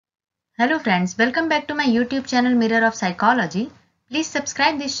Hello friends, welcome back to my YouTube channel Mirror of Psychology. Please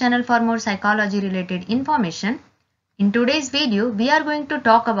subscribe this channel for more psychology related information. In today's video, we are going to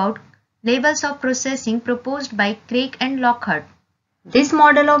talk about levels of processing proposed by Craik and Lockhart. This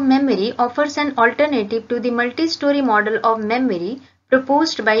model of memory offers an alternative to the multistory model of memory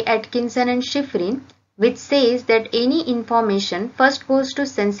proposed by Atkinson and Shiffrin, which says that any information first goes to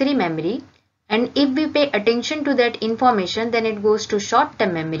sensory memory, and if we pay attention to that information, then it goes to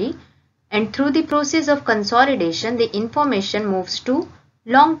short-term memory. And through the process of consolidation, the information moves to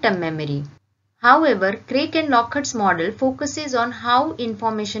long-term memory. However, Craik and Lockhart's model focuses on how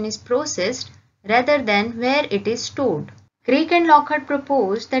information is processed rather than where it is stored. Craik and Lockhart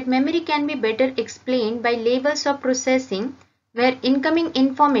proposed that memory can be better explained by levels of processing, where incoming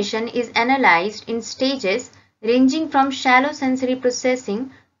information is analyzed in stages ranging from shallow sensory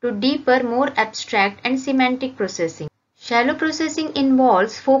processing to deeper, more abstract and semantic processing. Shallow processing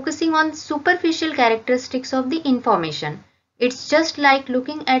involves focusing on superficial characteristics of the information. It's just like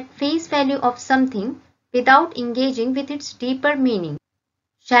looking at face value of something without engaging with its deeper meaning.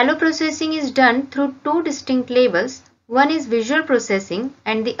 Shallow processing is done through two distinct levels. One is visual processing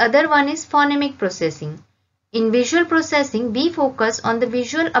and the other one is phonemic processing. In visual processing, we focus on the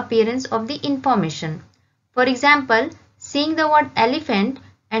visual appearance of the information. For example, seeing the word elephant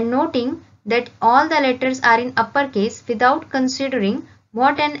and noting that all the letters are in uppercase without considering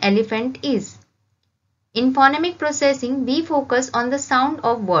what an elephant is. In phonemic processing, we focus on the sound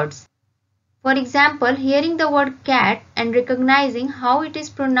of words. For example, hearing the word cat and recognizing how it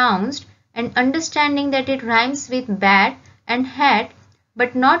is pronounced and understanding that it rhymes with bat and hat,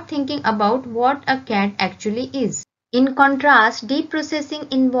 but not thinking about what a cat actually is. In contrast, deep processing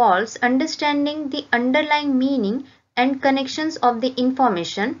involves understanding the underlying meaning and connections of the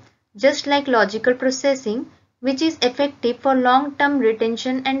information, just like logical processing, which is effective for long-term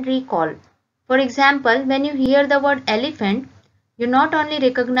retention and recall. For example, when you hear the word elephant, you not only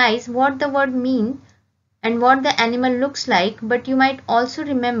recognize what the word means and what the animal looks like, but you might also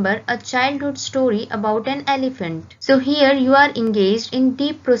remember a childhood story about an elephant. So here you are engaged in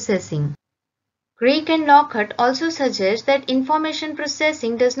deep processing. Craik and Lockhart also suggest that information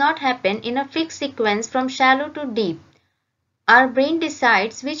processing does not happen in a fixed sequence from shallow to deep. Our brain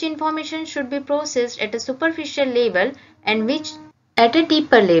decides which information should be processed at a superficial level and which at a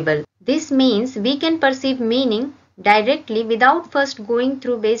deeper level. This means we can perceive meaning directly without first going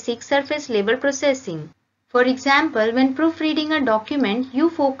through basic surface level processing. For example, when proofreading a document, you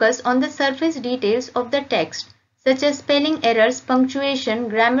focus on the surface details of the text, such as spelling errors, punctuation,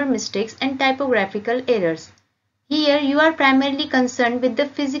 grammar mistakes, and typographical errors. Here, you are primarily concerned with the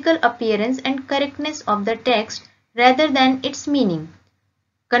physical appearance and correctness of the text rather than its meaning.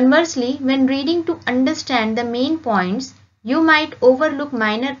 Conversely, when reading to understand the main points, you might overlook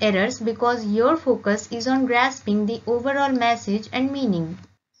minor errors because your focus is on grasping the overall message and meaning.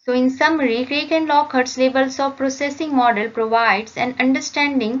 So in summary, Craik and Lockhart's levels of processing model provides an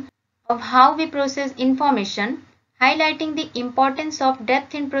understanding of how we process information, highlighting the importance of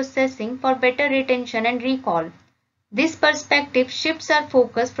depth in processing for better retention and recall. This perspective shifts our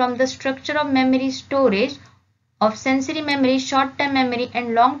focus from the structure of memory storage of sensory memory, short-term memory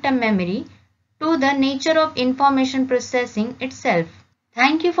and long-term memory to the nature of information processing itself.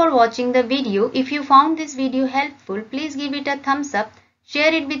 Thank you for watching the video. If you found this video helpful, please give it a thumbs up,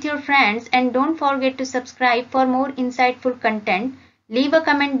 share it with your friends and don't forget to subscribe for more insightful content. Leave a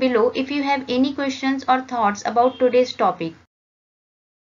comment below if you have any questions or thoughts about today's topic.